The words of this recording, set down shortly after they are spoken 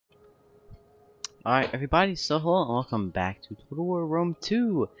Alright everybody, so hello and welcome back to Total War Rome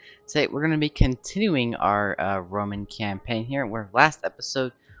 2. Today we're going to be continuing our Roman campaign here, where last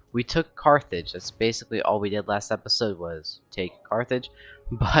episode we took Carthage. That's basically all we did last episode was take Carthage,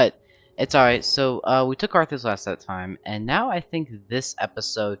 but it's alright. So we took Carthage last that time, and now I think this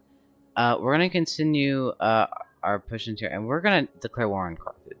episode we're going to continue our push into here, and we're going to declare war on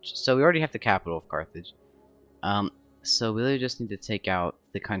Carthage. So we already have the capital of Carthage. So we really just need to take out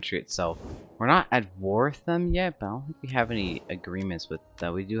the country itself. We're not at war with them yet, but I don't think we have any agreements with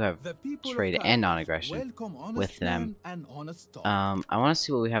them. We do have trade and non-aggression with them. I want to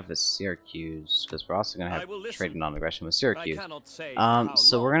see what we have with Syracuse, because we're also going to have trade and non-aggression with Syracuse.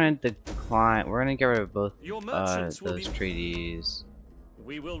 So we're going to decline. We're going to get rid of both those treaties.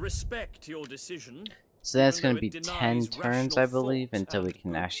 We will respect your decision. So that's going to be 10 turns, I believe, until we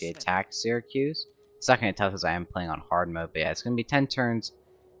can actually attack Syracuse. It's not going to tell because I am playing on hard mode, but yeah, it's going to be 10 turns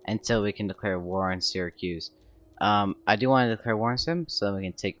until we can declare war on Syracuse. I do want to declare war on them so we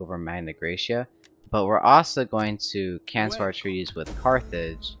can take over Magna Graecia, but we're also going to cancel our treaties with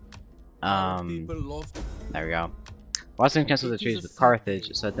Carthage. There we go. We're also going to cancel the treaties with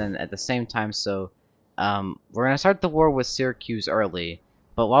Carthage, so then at the same time, we're going to start the war with Syracuse early,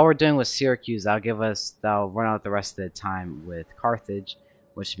 but while we're doing with Syracuse, that'll run out the rest of the time with Carthage,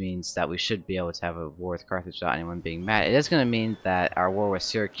 which means that we should be able to have a war with Carthage without anyone being mad. It is going to mean that our war with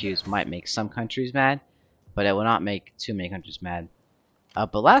Syracuse might make some countries mad, but it will not make too many countries mad.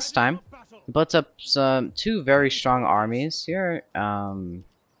 But last time, we built up two very strong armies here. Or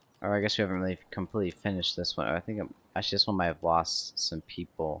I guess we haven't really completely finished this one. I think actually this one might have lost some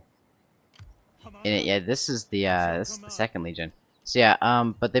people in it. Yeah, this is the second Legion. So yeah,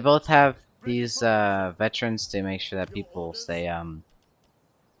 but they both have these veterans to make sure that people stay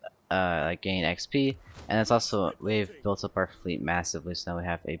gain XP, and it's also we've built up our fleet massively, so now we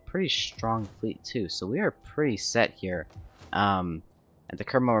have a pretty strong fleet too. So we are pretty set here. At the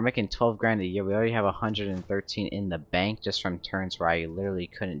current moment, we're making 12 grand a year. We already have 113 in the bank just from turns where I literally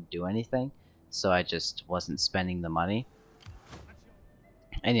couldn't do anything, so I just wasn't spending the money.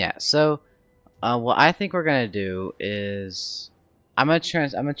 And yeah, so what I think we're gonna do is I'm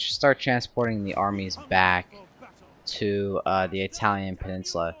gonna start transporting the armies back to the Italian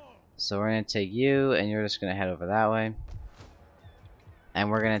peninsula. So we're going to take you, and you're just going to head over that way.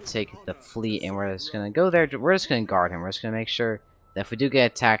 And we're going to take the fleet, and we're just going to go there. We're just going to guard him. We're just going to make sure that if we do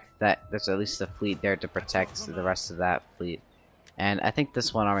get attacked, that there's at least a fleet there to protect the rest of that fleet. And I think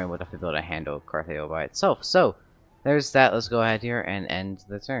this one army will definitely be able to handle Carthage by itself. So, there's that. Let's go ahead here and end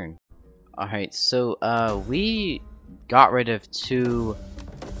the turn. Alright, so we got rid of two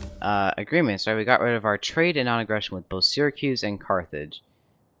agreements, right? We got rid of our trade and non-aggression with both Syracuse and Carthage.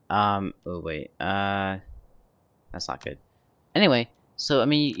 Oh wait, that's not good. Anyway, so I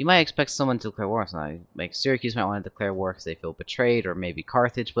mean, you might expect someone to declare war. So like Syracuse might want to declare war because they feel betrayed, or maybe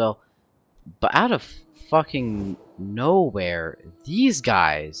Carthage will. But out of fucking nowhere, these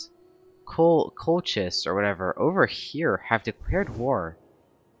guys, Colchis or whatever, over here have declared war,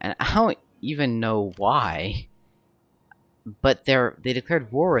 and I don't even know why. But they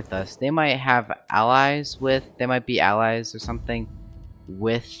declared war with us. They might have allies with. They might be allies or something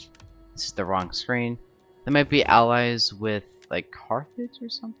with. This is the wrong screen. They might be allies with like Carthage or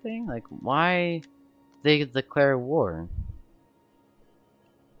something. Like, why did they declare war?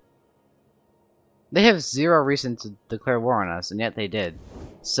 They have zero reason to declare war on us, and yet they did.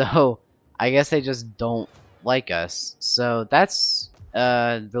 So I guess they just don't like us. So that's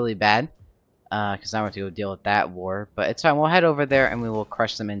really bad. Because I want to go deal with that war. But it's fine, we'll head over there and we will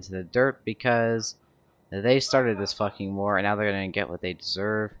crush them into the dirt because they started this fucking war and now they're going to get what they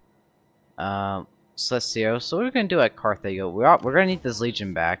deserve. So let's see. So what we're going to do at Carthage, we're going to need this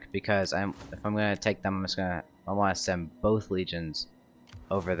legion back because if I'm going to take them, I want to send both legions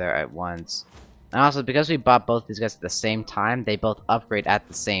over there at once. And also because we bought both these guys at the same time, they both upgrade at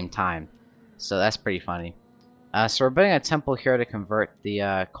the same time. So that's pretty funny. So we're building a temple here to convert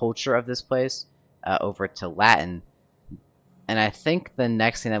the culture of this place over to Latin. And I think the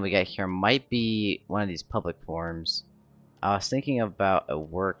next thing that we get here might be one of these public forums. I was thinking about a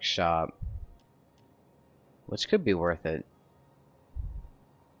workshop, which could be worth it.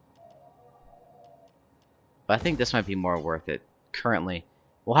 But I think this might be more worth it currently.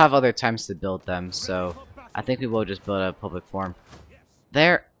 We'll have other times to build them, so I think we will just build a public forum.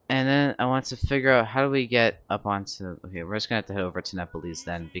 There. And then I want to figure out how do we get up onto... Okay, we're just going to have to head over to Nepalese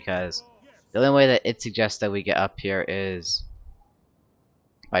then, because the only way that it suggests that we get up here is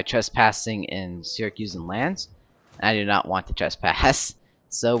by trespassing in Syracuse and lands. And I do not want to trespass,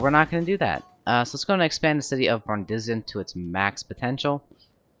 so we're not going to do that. So let's go and expand the city of Brundisium to its max potential.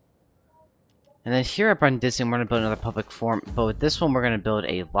 And then here at Brundisium, we're going to build another public forum, but with this one, we're going to build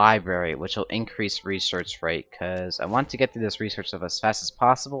a library, which will increase research rate, because I want to get through this research stuff as fast as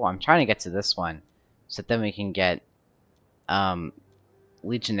possible. I'm trying to get to this one, so that then we can get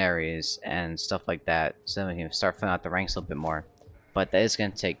legionaries and stuff like that, so then we can start filling out the ranks a little bit more. But that is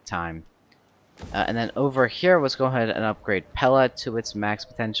going to take time. And then over here, let's go ahead and upgrade Pella to its max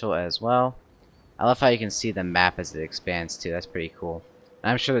potential as well. I love how you can see the map as it expands too. That's pretty cool. And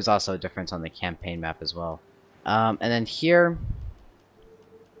I'm sure there's also a difference on the campaign map as well. And then here,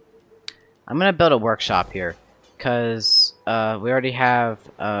 I'm gonna build a workshop here, because we already have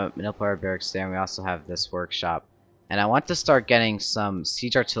Manipulator Barracks there, and we also have this workshop. And I want to start getting some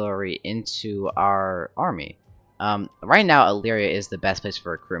siege artillery into our army. Right now, Illyria is the best place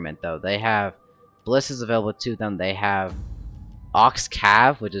for recruitment, though. They have ballistas available to them. They have Ox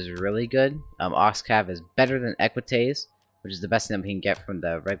Cav, which is really good. Ox Cav is better than Equites, which is the best thing that we can get from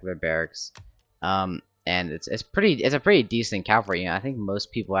the regular barracks. And it's a pretty decent cavalry. You know, I think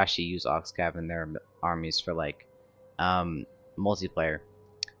most people actually use Ox Cav in their armies for like multiplayer.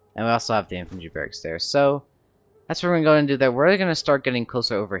 And we also have the infantry barracks there. So that's what we're gonna go and do there. We're gonna start getting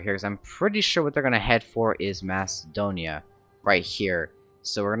closer over here, because I'm pretty sure what they're gonna head for is Macedonia, right here.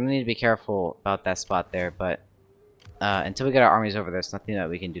 So we're gonna need to be careful about that spot there. But until we get our armies over, there's nothing that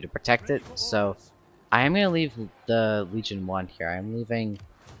we can do to protect it. So I am going to leave the Legion 1 here. I'm leaving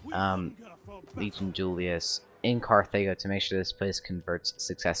Legion Julius in Carthage to make sure this place converts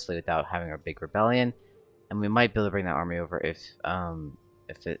successfully without having a big rebellion. And we might be able to bring that army over if time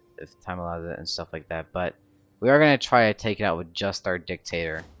allows it and stuff like that. But we are going to try to take it out with just our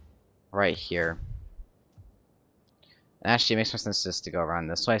dictator right here. And actually, it makes more sense just to go around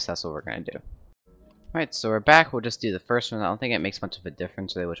this way, so that's what we're going to do. Alright, so we're back. We'll just do the first one. I don't think it makes much of a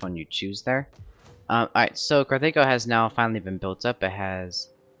difference really which one you choose there. Alright, so Carthage has now finally been built up. It has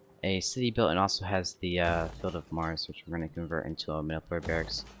a city built and also has the Field of Mars, which we're going to convert into a Manipulator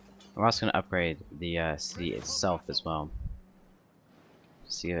Barracks. We're also going to upgrade the city itself as well,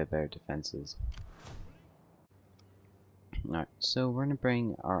 so you have better defenses. Alright, so we're going to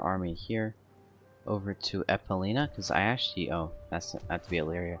bring our army here over to Epelina, because I actually... oh, that's not to be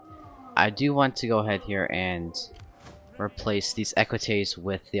Illyria. I do want to go ahead here and replace these Equites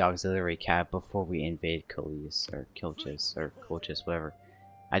with the auxiliary cab before we invade Colchis, or Colchis, whatever.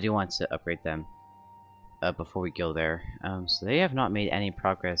 I do want to upgrade them before we go there. So they have not made any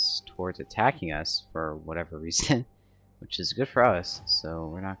progress towards attacking us for whatever reason, which is good for us, so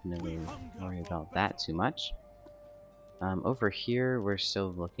we're not going to really worry about that too much. Over here, we're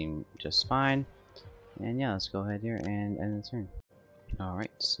still looking just fine. And yeah, let's go ahead here and end the turn.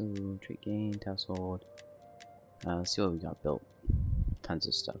 Alright, so trait gain, household. Let's see what we got built. Tons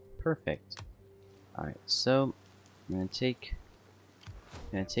of stuff. Perfect. Alright, so I'm gonna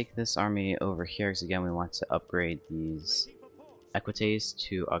take this army over here, because again we want to upgrade these Equites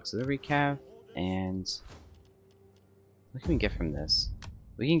to auxiliary cav. And what can we get from this?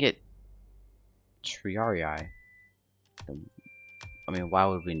 We can get Triarii. I mean, why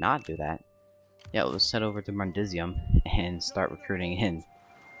would we not do that? Yeah, let's head over to Brundisium and start recruiting in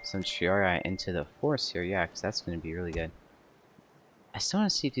some Triarii into the force here. Yeah, because that's going to be really good. I still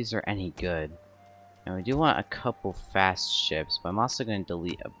want to see if these are any good. And we do want a couple fast ships, but I'm also going to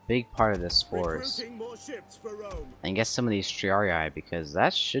delete a big part of this force and get some of these Triarii, because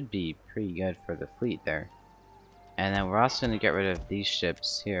that should be pretty good for the fleet there. And then we're also going to get rid of these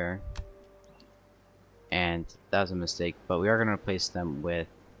ships here. And that was a mistake, but we are going to replace them with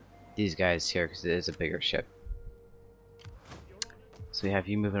these guys here, because it is a bigger ship. So we have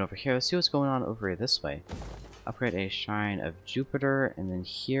you moving over here. Let's see what's going on over this way. Upgrade a Shrine of Jupiter, and then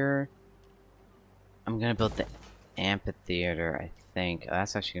here I'm gonna build the amphitheater, I think.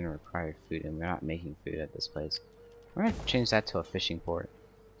 That's actually gonna require food, and we're not making food at this place. We're gonna change that to a fishing port.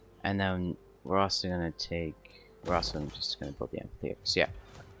 And then we're also just gonna build the amphitheater. So yeah,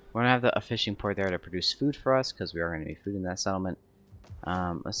 we're gonna have a fishing port there to produce food for us, because we are gonna need food in that settlement.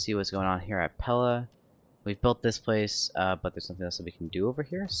 Let's see what's going on here at Pella. We've built this place, but there's something else that we can do over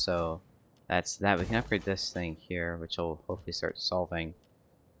here, so that's that. We can upgrade this thing here, which will hopefully start solving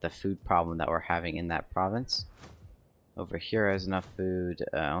the food problem that we're having in that province. Over here has enough food.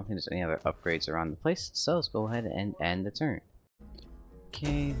 I don't think there's any other upgrades around the place, so let's go ahead and end the turn.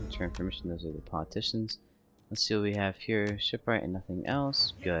 Okay, return permission, those are the politicians. Let's see what we have here. Shipwright and nothing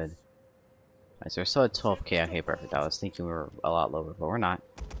else. Good. Alright, so we're still at 12k. Okay, perfect. I was thinking we were a lot lower, but we're not.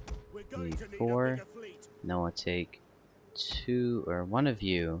 4. Now we'll take 2 or 1 of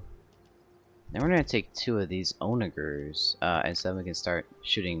you. Then we're gonna take 2 of these onagers, and so then we can start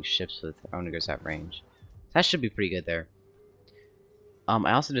shooting ships with onagers at range. That should be pretty good there.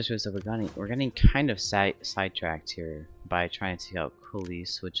 I also just realized that we're getting kind of sidetracked here by trying to take out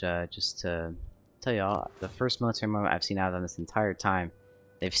Colchis, which just to tell y'all, the first military movement I've seen out of them this entire time.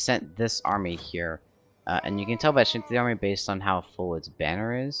 They've sent this army here, and you can tell by the strength of the army based on how full its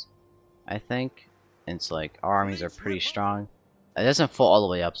banner is, I think. And so like our armies are pretty strong. It doesn't fall all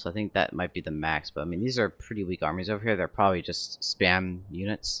the way up, so I think that might be the max. But I mean, these are pretty weak armies over here. They're probably just spam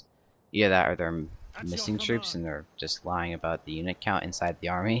units. Either that or they're missing troops and they're just lying about the unit count inside the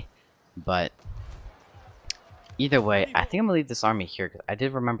army. But either way, I think I'm gonna leave this army here because I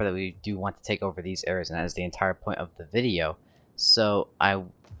did remember that we do want to take over these areas, and that is the entire point of the video. So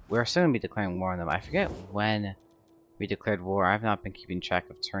we're still gonna be declaring war on them. I forget when we declared war. I've not been keeping track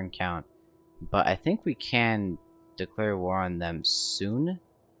of turn count, but I think we can declare war on them soon.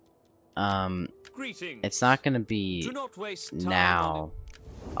 It's not gonna be now,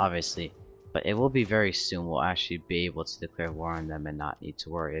 obviously, but it will be very soon. We'll actually be able to declare war on them and not need to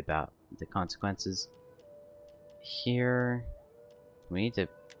worry about the consequences. Here, we need to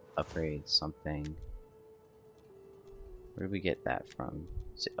upgrade something. Where did we get that from?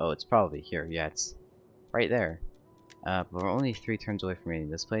 Oh, it's probably here. Yeah, it's right there. But we're only 3 turns away from reading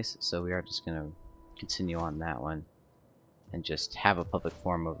this place, so we are just gonna continue on that one and just have a public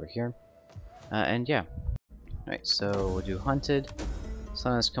forum over here. And yeah. Alright, so we'll do hunted.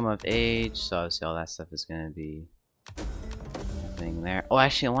 Son has come of age, so obviously all that stuff is gonna be happening there. Oh,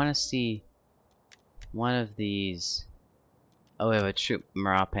 actually, I want to see one of these. Oh, we have a troop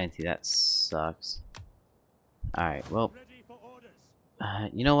morale penalty. That sucks. Alright, well,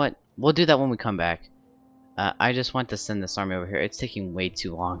 you know what? We'll do that when we come back. I just want to send this army over here. It's taking way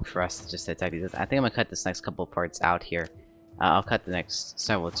too long for us to just attack these. I think I'm gonna cut this next couple parts out here. I'll cut the next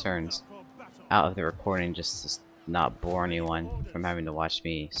several turns out of the recording just to not bore anyone from having to watch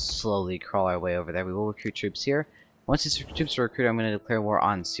me slowly crawl our way over there. We will recruit troops here. Once these troops are recruited, I'm going to declare war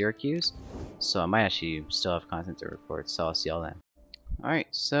on Syracuse. So I might actually still have content to record, so I'll see y'all then. Alright,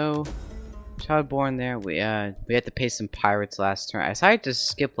 so child born there. We had to pay some pirates last turn. I decided to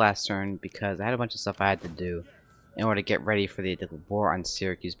skip last turn because I had a bunch of stuff I had to do in order to get ready for the war on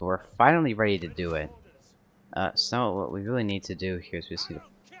Syracuse, but we're finally ready to do it. So what we really need to do here is we just need to,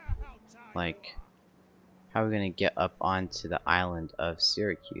 like, how are we gonna get up onto the island of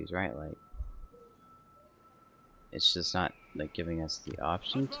Syracuse, right? Like, it's just not like giving us the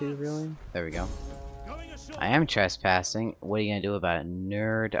option to, really. There we go. I am trespassing. What are you gonna do about it,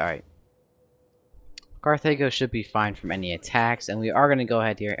 nerd? Alright. Carthage should be fine from any attacks, and we are gonna go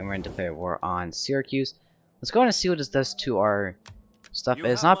ahead here and we're gonna declare war on Syracuse. Let's go and see what this does to our stuff. It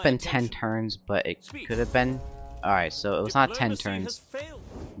has not been 10 turns, but it could have been. Alright, so it was not 10 turns,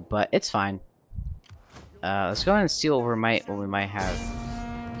 but it's fine. Let's go ahead and see what we might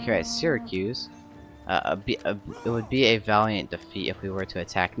have here at Syracuse. It would be a valiant defeat if we were to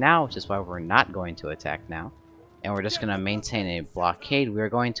attack now, which is why we're not going to attack now. And we're just going to maintain a blockade. We are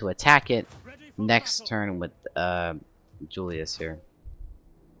going to attack it next turn with Julius here.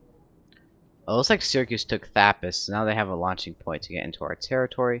 Well, it looks like Syracuse took Thapis, so now they have a launching point to get into our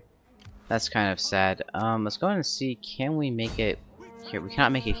territory. That's kind of sad. Let's go ahead and see, can we make it here? We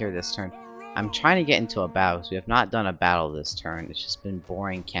cannot make it here this turn. I'm trying to get into a battle because we have not done a battle this turn. It's just been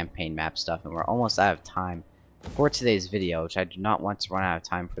boring campaign map stuff, and we're almost out of time for today's video, which I do not want to run out of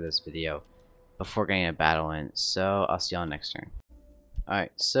time for this video before getting a battle in. So I'll see y'all next turn.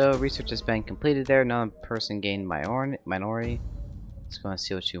 Alright, so research has been completed there. Another person gained minority. Let's go and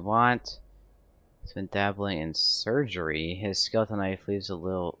see what you want. He's been dabbling in surgery. His skeleton knife leaves a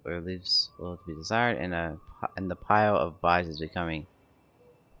little to be desired, and the pile of bodies is becoming.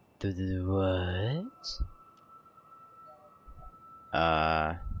 What?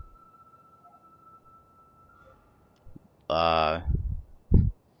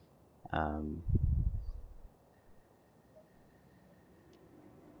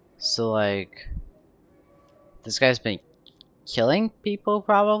 So like, this guy's been killing people,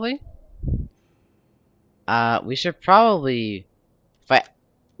 probably? We should probably,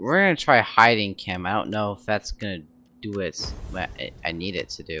 we're gonna try hiding him. I don't know if that's gonna do what I need it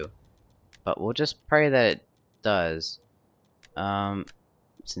to do, but we'll just pray that it does.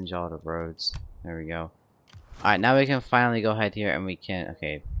 Send y'all to roads. There we go. Alright, now we can finally go ahead here and we can,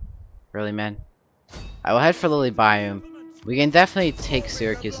 okay. Really, man? I will head for Lily Biome. We can definitely take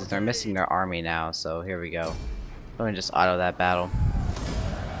Syracuse as they're missing their army now, so here we go. Go and just auto that battle.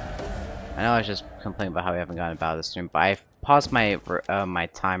 I know I was just complaining about how we haven't gotten a battle this turn, but I paused my my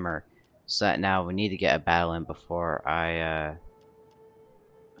timer so that now we need to get a battle in before I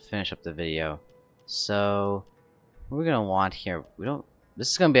finish up the video. So what we're gonna want here, this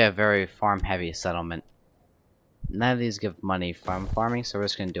is gonna be a very farm heavy settlement. None of these give money from farming, so we're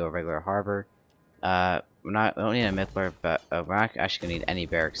just gonna do a regular harbor. We don't need a middler, but we're not actually gonna need any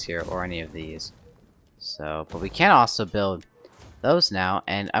barracks here or any of these. So, but we can also build those now,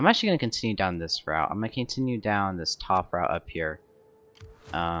 and I'm actually gonna continue down this route. I'm gonna continue down this top route up here,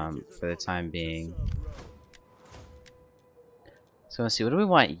 for the time being. So let's see, what do we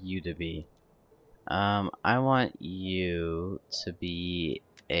want you to be? I want you to be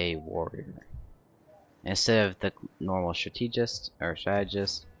a warrior instead of the normal strategist or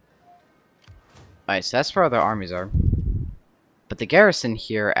strategist. Alright, so that's where other armies are. But the garrison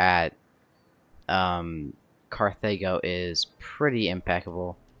here at Carthago is pretty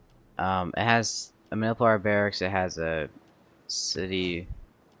impeccable. It has a Military barracks, it has a city.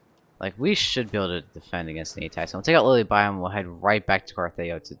 Like, we should be able to defend against any attacks. So we'll take out Lily Biome, we'll head right back to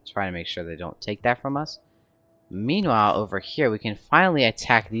Carthago to try to make sure they don't take that from us. Meanwhile, over here, we can finally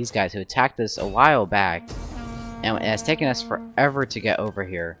attack these guys who attacked us a while back. And it has taken us forever to get over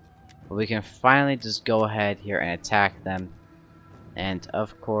here. But we can finally just go ahead here and attack them. And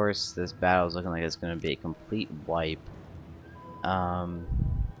of course, this battle is looking like it's going to be a complete wipe.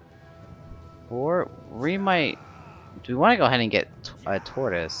 Or we might... Do we want to go ahead and get a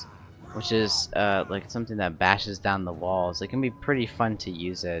tortoise? Which is like something that bashes down the walls. It can be pretty fun to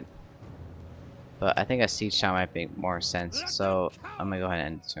use it. But I think a siege shot might make more sense. So I'm going to go ahead and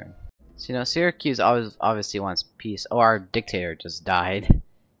end the turn. So, you know, Syracuse obviously wants peace. Oh, our dictator just died.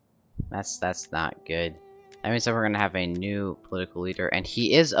 That's not good. That means that we're gonna have a new political leader, and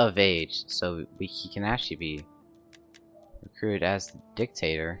he is of age, so he can actually be recruited as the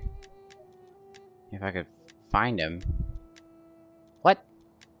dictator. If I could find him. What?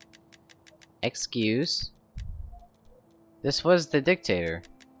 Excuse? This was the dictator.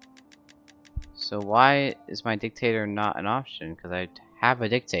 So why is my dictator not an option? Because I have a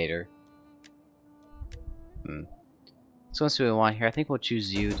dictator. So let's see what we want here. I think we'll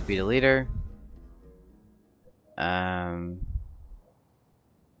choose you to be the leader.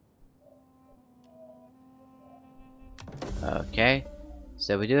 Okay.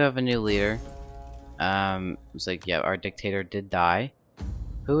 So we do have a new leader. It's like, yeah, our dictator did die.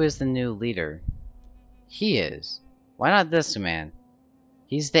 Who is the new leader? He is. Why not this man?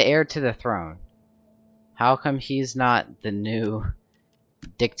 He's the heir to the throne. How come he's not the new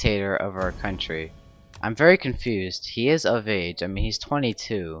dictator of our country? I'm very confused. He is of age. I mean, he's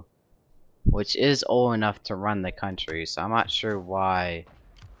 22. Which is old enough to run the country, so I'm not sure why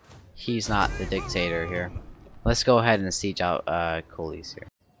he's not the dictator here. Let's go ahead and siege out Colchis here.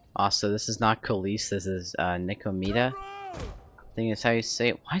 Also, this is not Colchis, this is Nicomeda. I think that's how you say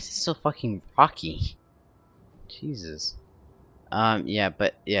it. Why is it so fucking rocky? Jesus. Yeah,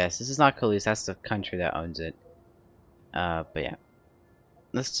 but yes, this is not Colchis, that's the country that owns it. But yeah.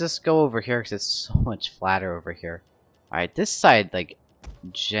 Let's just go over here because it's so much flatter over here. Alright, this side, like,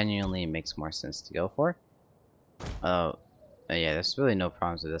 genuinely makes more sense to go for. Oh, yeah, there's really no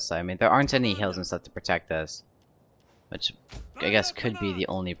problems with this side. I mean, there aren't any hills and stuff to protect us, which I guess could be the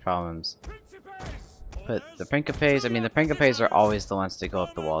only problems. But the Principes, I mean, the Principes are always the ones to go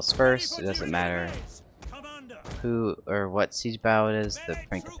up the walls first. It doesn't matter who or what siege battle it is, the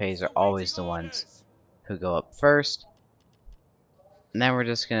Principes are always the ones who go up first. And then we're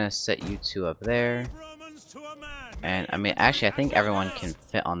just gonna set you two up there. And I mean, actually, I think everyone can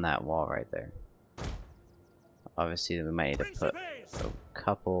fit on that wall right there. Obviously, we might need to put a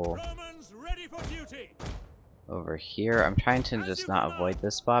couple over here. I'm trying to just not avoid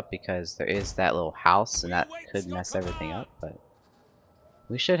this spot because there is that little house, and that could mess everything up. But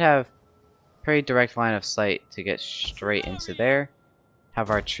we should have pretty direct line of sight to get straight into there. Have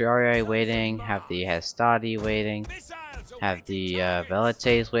our Triarii waiting, have the Hastati waiting, have the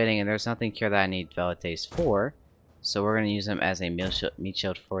Velites waiting, and there's nothing here that I need Velites for. So we're going to use them as a meat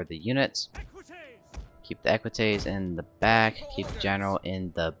shield for the units. Keep the Equites in the back, keep the General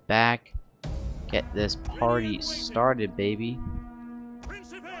in the back. Get this party started, baby.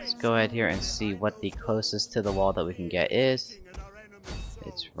 Let's go ahead here and see what the closest to the wall that we can get is.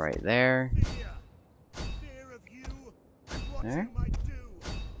 It's right there. There.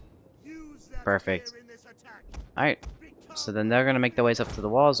 Perfect. Alright, so then they're going to make their ways up to the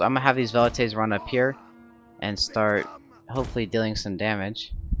walls. I'm going to have these Velites run up here and start hopefully dealing some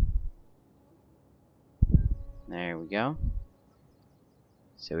damage. There we go.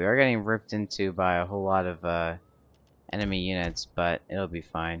 So we are getting ripped into by a whole lot of enemy units, but it'll be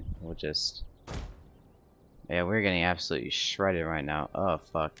fine. We'll just... Yeah, we're getting absolutely shredded right now. Oh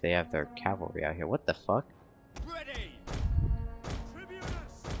fuck, they have their cavalry out here. What the fuck? Ready!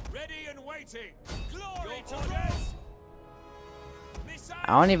 Tribunus! Ready and waiting! Glory to this!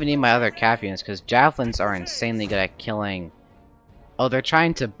 I don't even need my other cap units because javelins are insanely good at killing. Oh, they're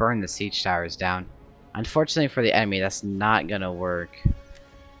trying to burn the siege towers down. Unfortunately for the enemy, that's not gonna work.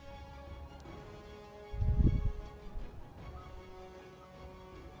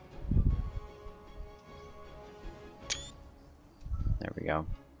 There we go.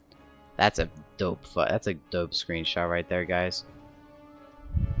 That's a dope screenshot right there, guys.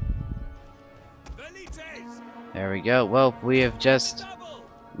 There we go. Well, we have just...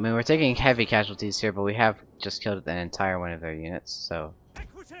 I mean, we're taking heavy casualties here, but we have just killed an entire one of their units, so...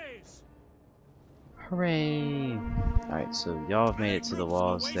 Hooray! Alright, so y'all have made it to the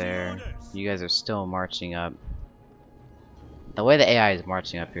walls there. You guys are still marching up. The way the AI is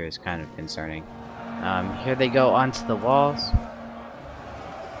marching up here is kind of concerning. Here they go onto the walls.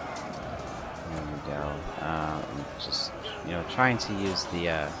 There we go. Just, you know, trying to use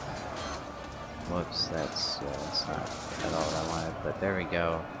the, whoops, that's not at all what I wanted, but there we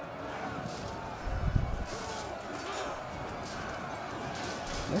go.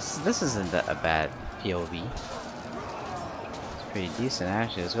 This isn't a bad POV. It's pretty decent,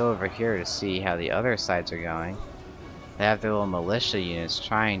 actually. Let's go over here to see how the other sides are going. They have their little militia units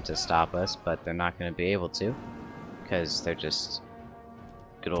trying to stop us, but they're not going to be able to, because they're just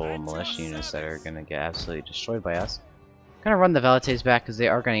good old militia units that are going to get absolutely destroyed by us. I'm going to run the Velites back because they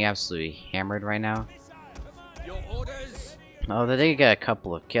are getting absolutely hammered right now. Oh, they did get a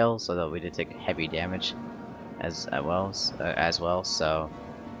couple of kills, although we did take heavy damage as well, so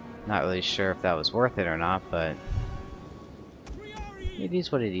not really sure if that was worth it or not, but it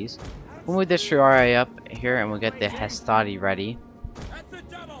is what it is. We'll move this Triarii up here and we'll get the Hastati ready.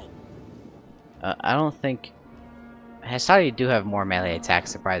 I don't think... Hastati do have more melee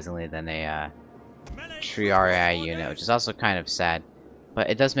attacks, surprisingly, than a Triarii unit, which is also kind of sad.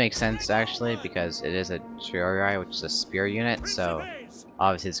 But it does make sense, actually, because it is a Triarii, which is a spear unit, so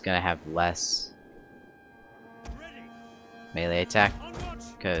obviously it's going to have less melee attack,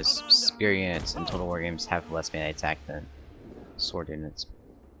 because spear units in Total War games have less melee attack than sword units.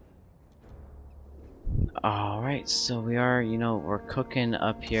 Alright, so we are, you know, we're cooking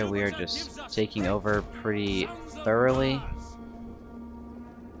up here. We are just taking over pretty thoroughly.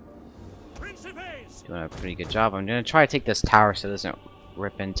 Doing a pretty good job. I'm gonna try to take this tower so it doesn't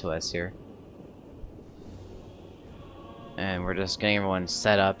rip into us here. And we're just getting everyone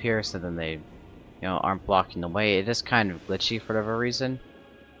set up here so then they, you know, aren't blocking the way. It is kind of glitchy for whatever reason.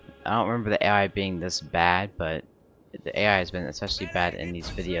 I don't remember the AI being this bad, but the AI has been especially bad in these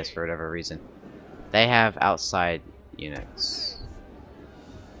videos for whatever reason. They have outside units.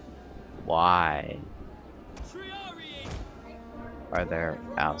 Why are there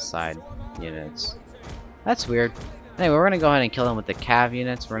outside units? That's weird. Anyway, we're gonna go ahead and kill them with the cav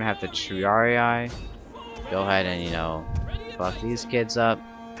units. We're gonna have the Triarii go ahead and, you know, fuck these kids up.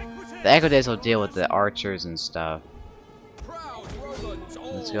 The Equidays will deal with the archers and stuff.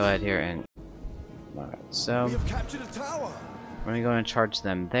 Let's go ahead here and... Alright, so... we're gonna go and charge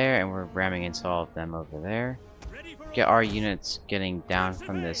them there, and we're ramming into all of them over there. Get our units getting down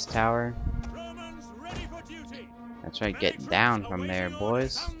from this tower. That's right, get down from there,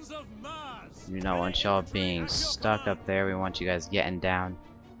 boys. We do not want y'all being stuck up there. We want you guys getting down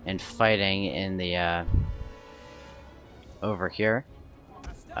and fighting in the, over here.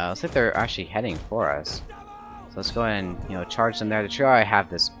 Looks like they're actually heading for us. So let's go ahead and, you know, charge them there. The trio I have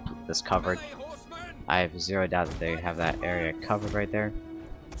this covered. I have zero doubt that they have that area covered right there.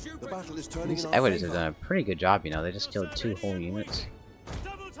 These Equidays have done a pretty good job, you know. They just killed 2 whole units.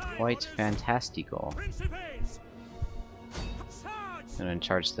 Quite fantastical. I'm gonna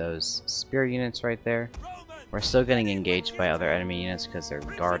charge those spear units right there. We're still getting engaged by other enemy units because they're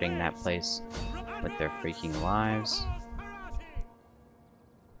guarding that place with their freaking lives.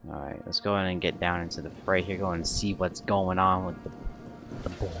 Alright, let's go ahead and get down into the fray here. Go and see what's going on with the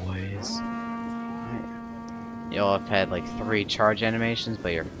boys. Right. You all have had like 3 charge animations,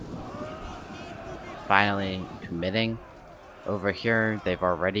 but you're finally committing. Over here, they've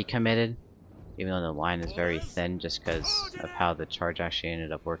already committed. Even though the line is very thin just because of how the charge actually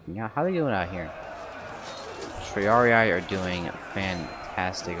ended up working out. How are they doing out here? Triarii are doing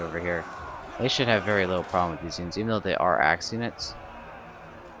fantastic over here. They should have very little problem with these units, even though they are axe units.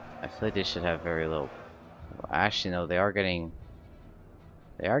 I feel like they should have very little. Actually, no, they are getting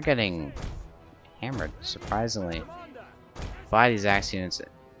hammered, surprisingly, by these axe units. And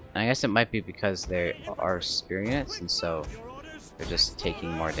I guess it might be because they are spear units, and so they're just taking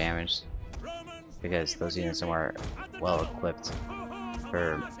more damage. Because those units are more well equipped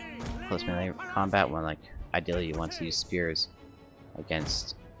for close melee combat, when like ideally you want to use spears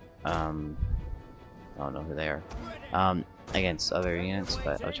against I don't know who they are. against other units,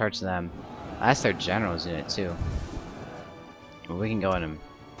 but I'll charge them. That's their general's unit too. We can go in and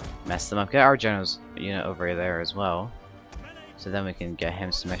mess them up. Get our general's unit over there as well, so then we can get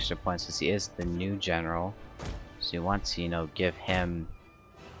him some extra points because he is the new general. So you want to, you know, give him.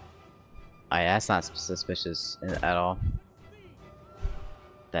 That's not suspicious at all.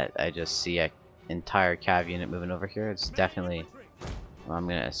 That I just see an entire cav unit moving over here. It's definitely, well, I'm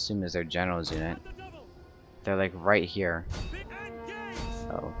gonna assume is their general's unit. They're like right here.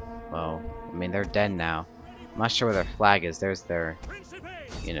 Oh, well, I mean they're dead now. I'm not sure where their flag is. There's their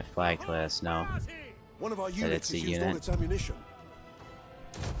unit flag to let us know One of our that units it's a has used all unit. its ammunition.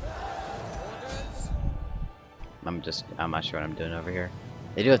 I'm not sure what I'm doing over here.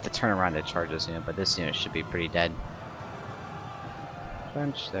 They do have to turn around to charge this unit, but this unit should be pretty dead.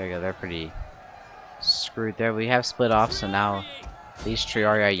 Punch, there you go, they're pretty screwed there. We have split off, so now these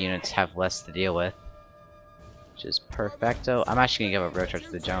Triarii units have less to deal with, which is perfecto. I'm actually gonna give a real charge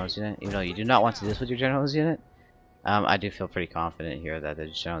to the general's unit, even though you do not want to do this with your general's unit. I do feel pretty confident here that the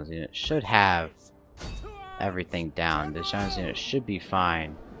general's unit should have everything down. The general's unit should be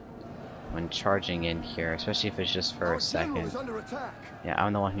fine when charging in here, especially if it's just for a second. Yeah,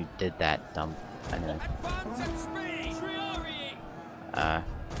 I'm the one who did that dump. I know.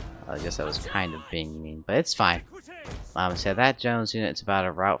 I guess that was kind of being mean, but it's fine. So that general's unit is about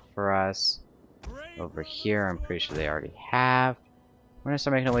a route for us. Over here, I'm pretty sure they already have. We're gonna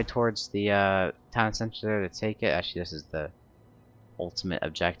start making our way towards the town center there to take it. Actually, this is the ultimate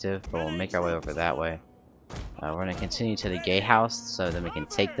objective, but we'll make our way over that way. We're gonna continue to the gatehouse so then we can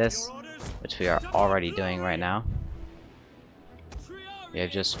take this, which we are already doing right now. We have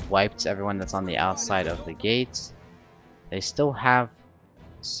just wiped everyone that's on the outside of the gates. They still have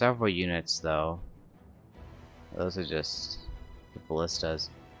several units though. Those are just the ballistas.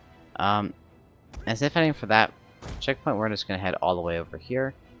 As if heading for that checkpoint, we're just gonna head all the way over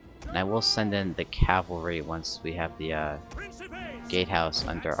here, and I will send in the cavalry once we have the gatehouse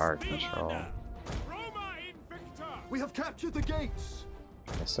under our control. We have captured the gates.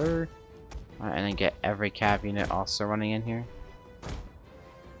 Yes, sir. Alright, and then get every cav unit also running in here.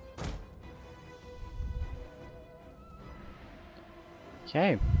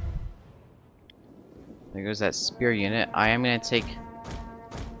 Okay. There goes that spear unit. I am going to take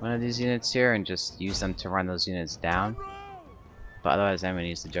one of these units here and just use them to run those units down. But otherwise I'm going to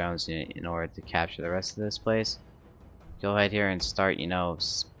use the general's unit in order to capture the rest of this place. Go ahead here and start, you know,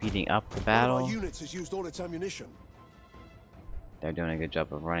 speeding up the battle. One of our units has used all its ammunition. They're doing a good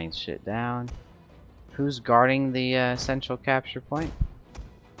job of running shit down. Who's guarding the central capture point?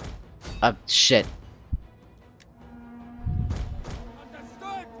 Shit.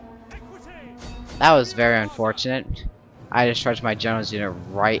 That was very unfortunate. I just charged my general's unit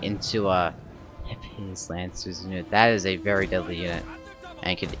right into his Lancer's unit. That is a very deadly unit.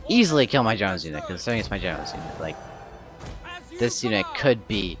 And could easily kill my general's unit, considering it's my general's unit. Like, this unit could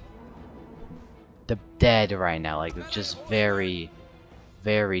be dead right now, like just very,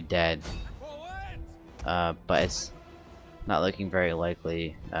 very dead. But it's not looking very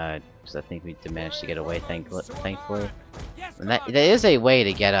likely, because I think we managed to get away, thankfully. And that is a way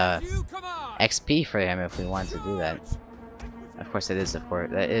to get a XP for him if we want to do that. Of course, that is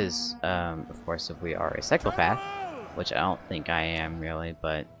of course, if we are a psychopath, which I don't think I am really,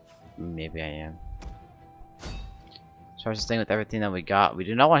 but maybe I am. Charge this thing with everything that we got. We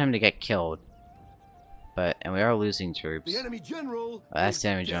do not want him to get killed. And we are losing troops. The enemy general. That's the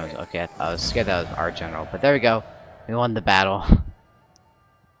enemy general. Okay, I was scared that was our general, but there we go. We won the battle.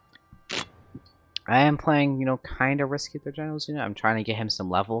 I am playing, you know, kind of risky with the generals. You know, I'm trying to get him some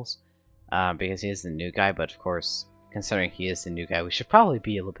levels, because he is the new guy. But of course, considering he is the new guy, we should probably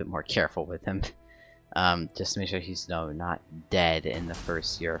be a little bit more careful with him, just to make sure he's not dead in the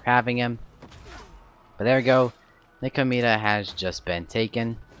first year of having him. But there we go. Nikomita has just been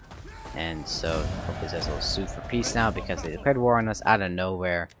taken. And so, hopefully this will sue for peace now because they declared war on us out of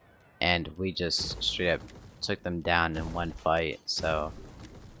nowhere. And we just straight up took them down in one fight. So,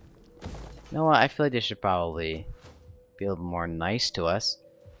 you know what? I feel like they should probably be a little more nice to us.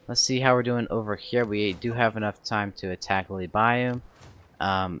 Let's see how we're doing over here. We do have enough time to attack Liegion.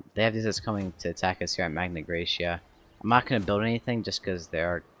 They have these that's coming to attack us here at Magna Graecia. I'm not going to build anything just because they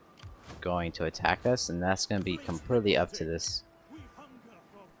are going to attack us. And that's going to be completely up to this.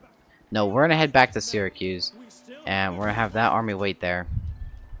 No, we're gonna head back to Syracuse, and we're gonna have that army wait there.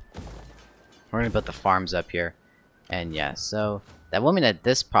 We're gonna put the farms up here, and yeah, so that will mean that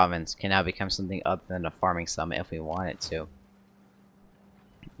this province can now become something other than a farming summit if we want it to.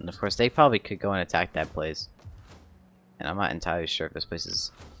 And of course, they probably could go and attack that place. And I'm not entirely sure if this place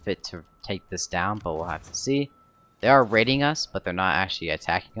is fit to take this down, but we'll have to see. They are raiding us, but they're not actually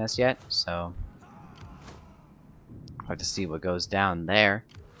attacking us yet, so I'll have to see what goes down there.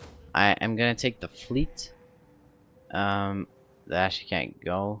 I am gonna take the fleet. That actually can't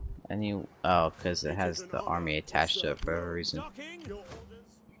go any. Oh, because it has the army attached to it for whatever reason.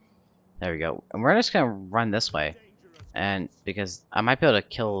 There we go. And we're just gonna run this way, and because I might be able to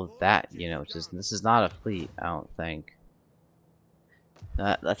kill that, you know, which is this is not a fleet, I don't think.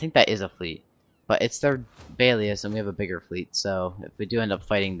 I think that is a fleet, but it's their bailius, and we have a bigger fleet. So if we do end up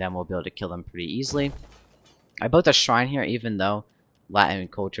fighting them, we'll be able to kill them pretty easily. I built a shrine here, even though Latin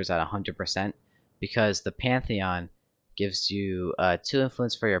culture is at 100%, because the Pantheon gives you 2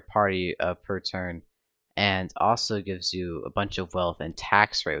 influence for your party per turn, and also gives you a bunch of wealth and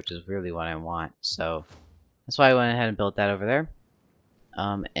tax rate, which is really what I want. So that's why I went ahead and built that over there.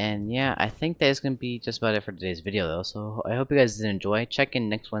 And yeah, I think that is going to be just about it for today's video, though. So I hope you guys did enjoy. Check in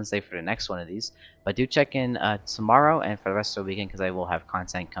next Wednesday for the next one of these. But do check in tomorrow and for the rest of the weekend, because I will have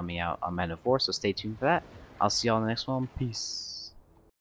content coming out on Men of War, so stay tuned for that. I'll see y'all in the next one. Peace.